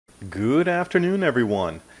Good afternoon,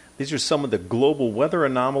 everyone. These are some of the global weather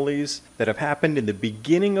anomalies that have happened in the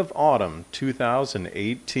beginning of autumn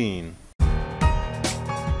 2018.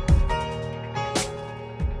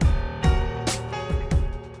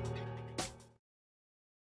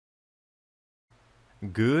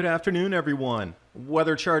 Good afternoon, everyone.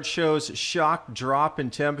 Weather chart shows shock drop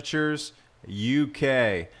in temperatures, UK.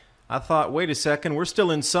 I thought, wait a second, we're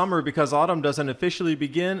still in summer because autumn doesn't officially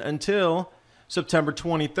begin until September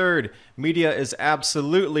 23rd. Media is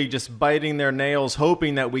absolutely just biting their nails,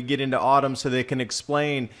 hoping that we get into autumn so they can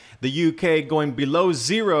explain the UK going below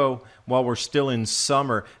zero while we're still in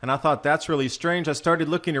summer. And I thought that's really strange. I started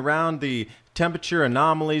looking around the temperature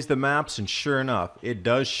anomalies, the maps, and sure enough, it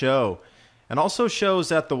does show. And also shows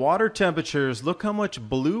that the water temperatures, look how much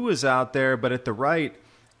blue is out there, but at the right,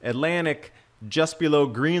 Atlantic, just below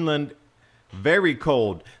Greenland, very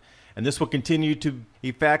cold. And this will continue to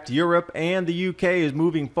affect Europe, and the UK is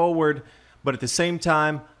moving forward. But at the same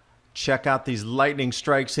time, check out these lightning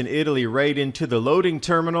strikes in Italy right into the loading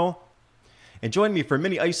terminal. And join me for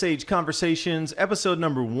Mini Ice Age Conversations, episode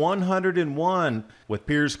number 101, with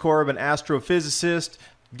Piers Corbin, astrophysicist,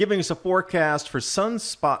 giving us a forecast for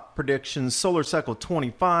sunspot predictions, solar cycle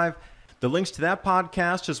 25. The links to that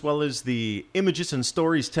podcast, as well as the images and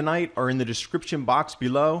stories tonight, are in the description box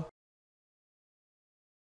below.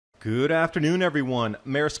 Good afternoon, everyone.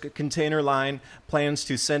 Maersk Container Line plans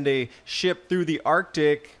to send a ship through the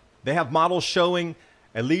Arctic. They have models showing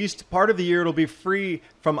at least part of the year it'll be free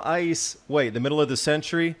from ice. Wait, the middle of the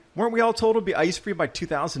century? Weren't we all told it'll be ice-free by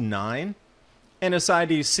 2009?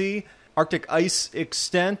 NSIDC, Arctic ice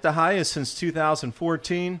extent, the highest since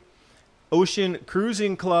 2014. Ocean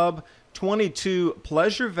Cruising Club, 22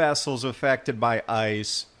 pleasure vessels affected by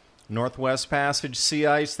ice. Northwest Passage sea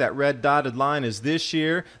ice, that red dotted line is this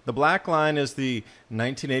year. The black line is the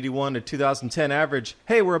 1981 to 2010 average.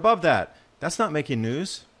 Hey, we're above that. That's not making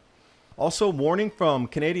news. Also, warning from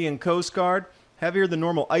Canadian Coast Guard, heavier than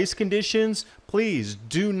normal ice conditions. Please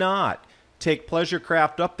do not take pleasure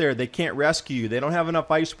craft up there. They can't rescue you. They don't have enough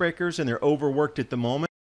icebreakers and they're overworked at the moment.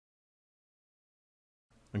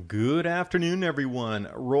 Good afternoon, everyone.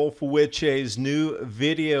 Rolf Wiche's new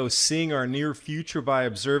video, Seeing Our Near Future by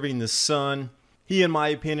Observing the Sun. He, in my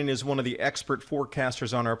opinion, is one of the expert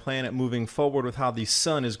forecasters on our planet moving forward with how the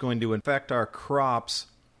sun is going to affect our crops.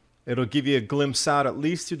 It'll give you a glimpse out at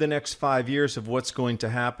least through the next 5 years of what's going to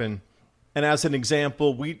happen. And as an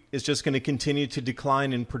example, wheat is just going to continue to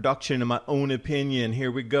decline in production, in my own opinion. Here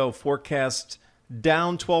we go. Forecast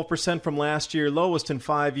down 12% from last year, lowest in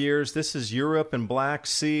 5 years. This is Europe and Black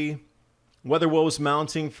Sea. Weather woes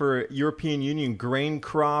mounting for European Union grain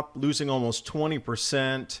crop, losing almost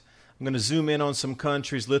 20%. I'm going to zoom in on some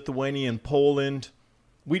countries, Lithuania and Poland.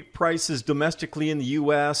 Wheat prices domestically in the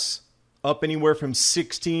U.S., up anywhere from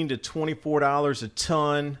 $16 to $24 a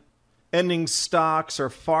ton. Ending stocks are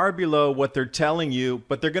far below what they're telling you,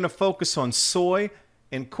 but they're going to focus on soy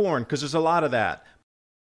and corn because there's a lot of that.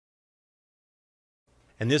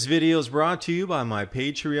 And this video is brought to you by my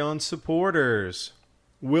Patreon supporters.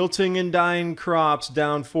 Wilting and dying crops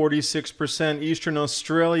down 46%, Eastern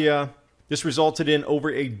Australia. This resulted in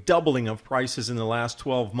over a doubling of prices in the last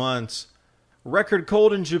 12 months. Record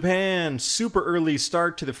cold in Japan, super early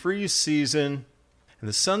start to the freeze season. And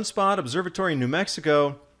the Sunspot Observatory in New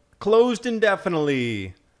Mexico closed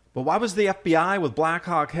indefinitely. But why was the FBI with Black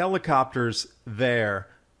Hawk helicopters there?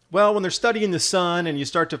 Well, when they're studying the sun and you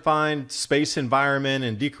start to find space environment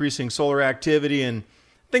and decreasing solar activity and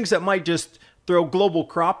things that might just throw global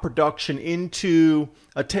crop production into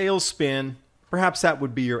a tailspin, perhaps that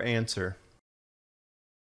would be your answer.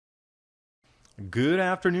 Good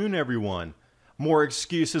afternoon, everyone. More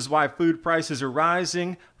excuses why food prices are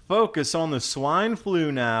rising. Focus on the swine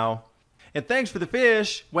flu now. And thanks for the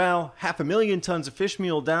fish. Well, 500,000 tons of fish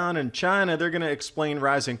meal down in China. They're going to explain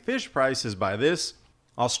rising fish prices by this.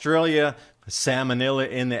 Australia, salmonella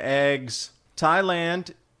in the eggs.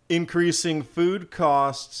 Thailand, increasing food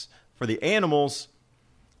costs for the animals.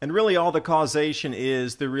 And really all the causation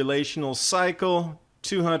is the relational cycle,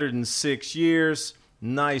 206 years.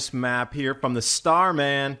 Nice map here from the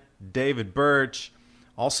Starman, David Birch.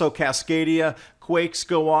 Also Cascadia, quakes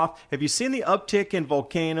go off. Have you seen the uptick in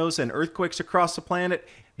volcanoes and earthquakes across the planet?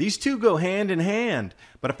 These two go hand in hand.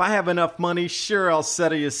 But if I have enough money, sure, I'll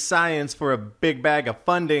study science for a big bag of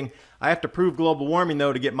funding. I have to prove global warming,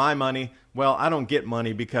 though, to get my money. Well, I don't get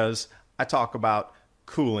money because I talk about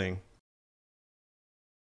cooling.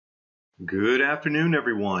 Good afternoon,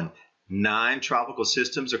 everyone. 9 tropical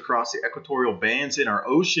systems across the equatorial bands in our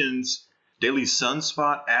oceans. Daily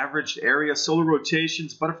sunspot, averaged area, solar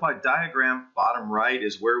rotations, butterfly diagram. Bottom right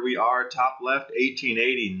is where we are. Top left,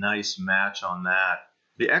 1880. Nice match on that.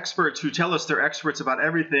 The experts who tell us they're experts about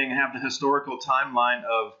everything have the historical timeline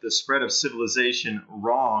of the spread of civilization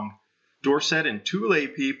wrong. Dorset and Thule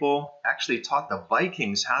people actually taught the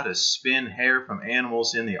Vikings how to spin hair from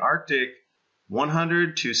animals in the Arctic.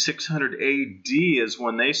 100 to 600 AD is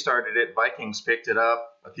when they started it. Vikings picked it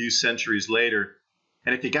up a few centuries later.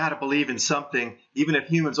 And if you got to believe in something, even if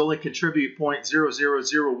humans only contribute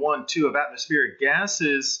 0.00012 of atmospheric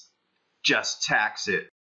gases, just tax it.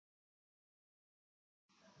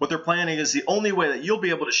 What they're planning is the only way that you'll be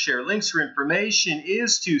able to share links or information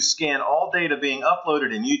is to scan all data being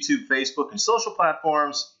uploaded in YouTube, Facebook, and social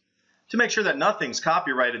platforms to make sure that nothing's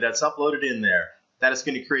copyrighted that's uploaded in there. That is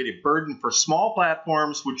going to create a burden for small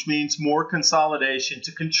platforms, which means more consolidation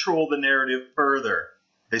to control the narrative further.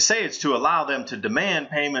 They say it's to allow them to demand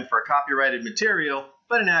payment for copyrighted material,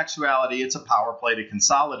 but in actuality, it's a power play to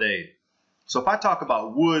consolidate. So if I talk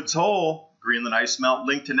about Woods Hole, Greenland ice melt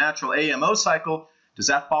linked to natural AMO cycle, does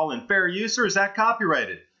that fall in fair use or is that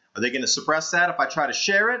copyrighted? Are they going to suppress that if I try to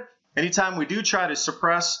share it? Anytime we do try to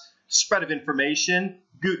suppress spread of information,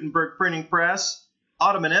 Gutenberg printing press,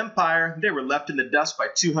 Ottoman Empire, they were left in the dust by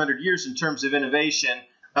 200 years in terms of innovation.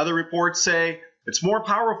 Other reports say it's more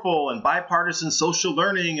powerful and bipartisan social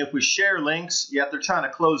learning if we share links, yet they're trying to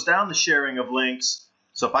close down the sharing of links.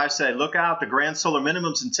 So if I say, look out, the grand solar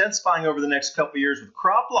minimum's intensifying over the next couple of years with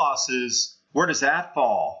crop losses, where does that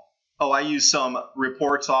fall? Oh, I use some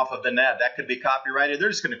reports off of the net. That could be copyrighted. They're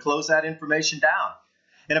just going to close that information down.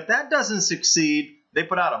 And if that doesn't succeed, they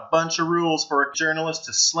put out a bunch of rules for journalists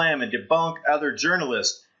to slam and debunk other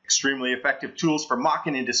journalists. Extremely effective tools for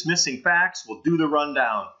mocking and dismissing facts will do the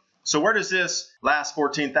rundown. So where does this last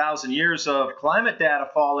 14,000 years of climate data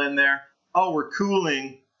fall in there? Oh, we're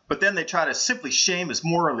cooling. But then they try to simply shame as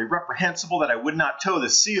morally reprehensible that I would not toe the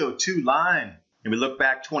CO2 line. And we look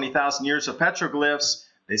back 20,000 years of petroglyphs.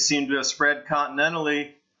 They seem to have spread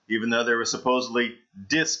continentally, even though they were supposedly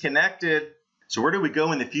disconnected. So where do we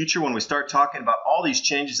go in the future when we start talking about all these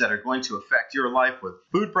changes that are going to affect your life with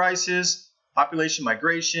food prices, population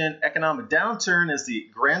migration, economic downturn as the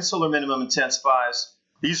grand solar minimum intensifies?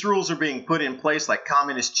 These rules are being put in place like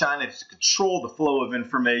communist China to control the flow of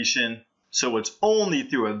information. So it's only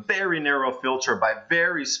through a very narrow filter by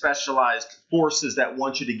very specialized forces that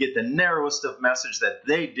want you to get the narrowest of message that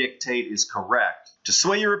they dictate is correct. To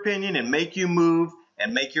sway your opinion and make you move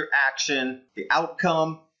and make your action the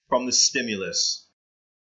outcome from the stimulus.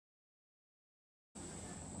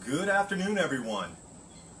 Good afternoon, everyone.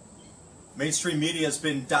 Mainstream media has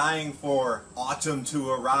been dying for autumn to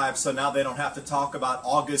arrive, so now they don't have to talk about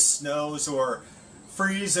August snows or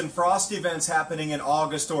freeze and frost events happening in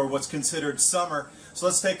August or what's considered summer. So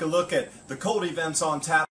let's take a look at the cold events on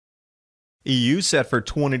tap. EU set for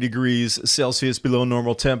 20 degrees Celsius below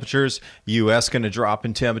normal temperatures. U.S. going to drop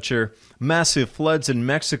in temperature. Massive floods in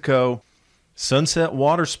Mexico. Sunset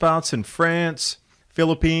waterspouts in France.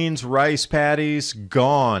 Philippines, rice paddies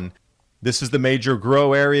gone. This is the major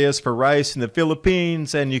grow areas for rice in the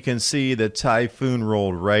Philippines, and you can see the typhoon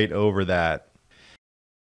rolled right over that.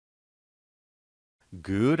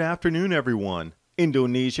 Good afternoon, everyone.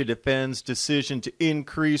 Indonesia defends decision to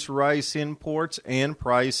increase rice imports and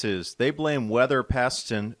prices. They blame weather,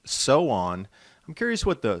 pests, and so on. I'm curious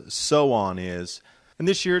what the so on is. And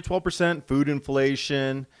this year, 12% food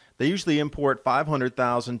inflation. They usually import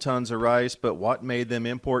 500,000 tons of rice, but what made them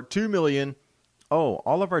import 2 million? Oh,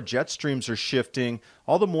 all of our jet streams are shifting.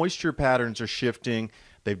 All the moisture patterns are shifting.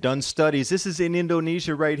 They've done studies. This is in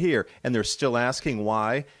Indonesia right here, and they're still asking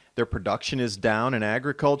why. Their production is down in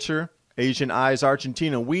agriculture. Asian eyes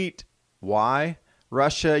Argentina wheat. Why?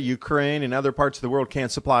 Russia, Ukraine, and other parts of the world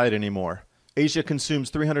can't supply it anymore. Asia consumes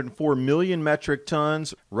 304 million metric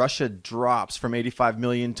tons. Russia drops from 85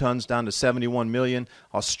 million tons down to 71 million.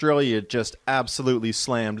 Australia just absolutely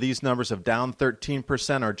slammed. These numbers of down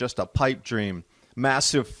 13% are just a pipe dream.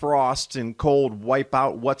 Massive frost and cold wipe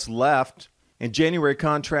out what's left. And January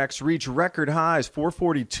contracts reach record highs,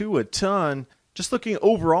 442 a ton. Just looking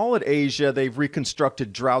overall at Asia, they've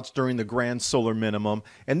reconstructed droughts during the grand solar minimum.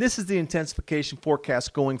 And this is the intensification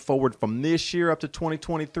forecast going forward from this year up to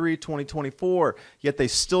 2023, 2024. Yet they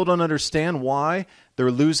still don't understand why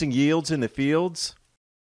they're losing yields in the fields.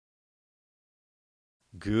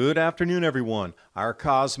 Good afternoon, everyone. Our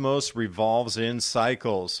cosmos revolves in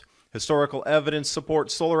cycles. Historical evidence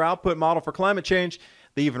supports solar output model for climate change.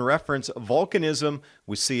 They even reference volcanism.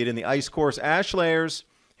 We see it in the ice cores ash layers.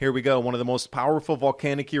 Here we go, one of the most powerful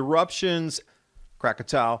volcanic eruptions,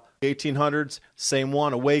 Krakatoa, 1800s, same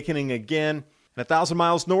one, awakening again. And 1,000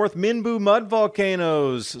 miles north, Minbu mud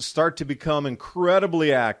volcanoes start to become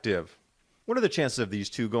incredibly active. What are the chances of these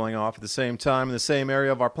two going off at the same time in the same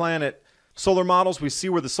area of our planet? Solar models, we see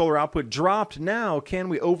where the solar output dropped. Now, can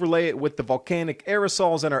we overlay it with the volcanic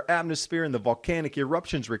aerosols in our atmosphere and the volcanic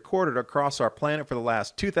eruptions recorded across our planet for the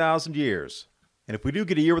last 2,000 years? And if we do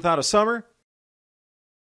get a year without a summer,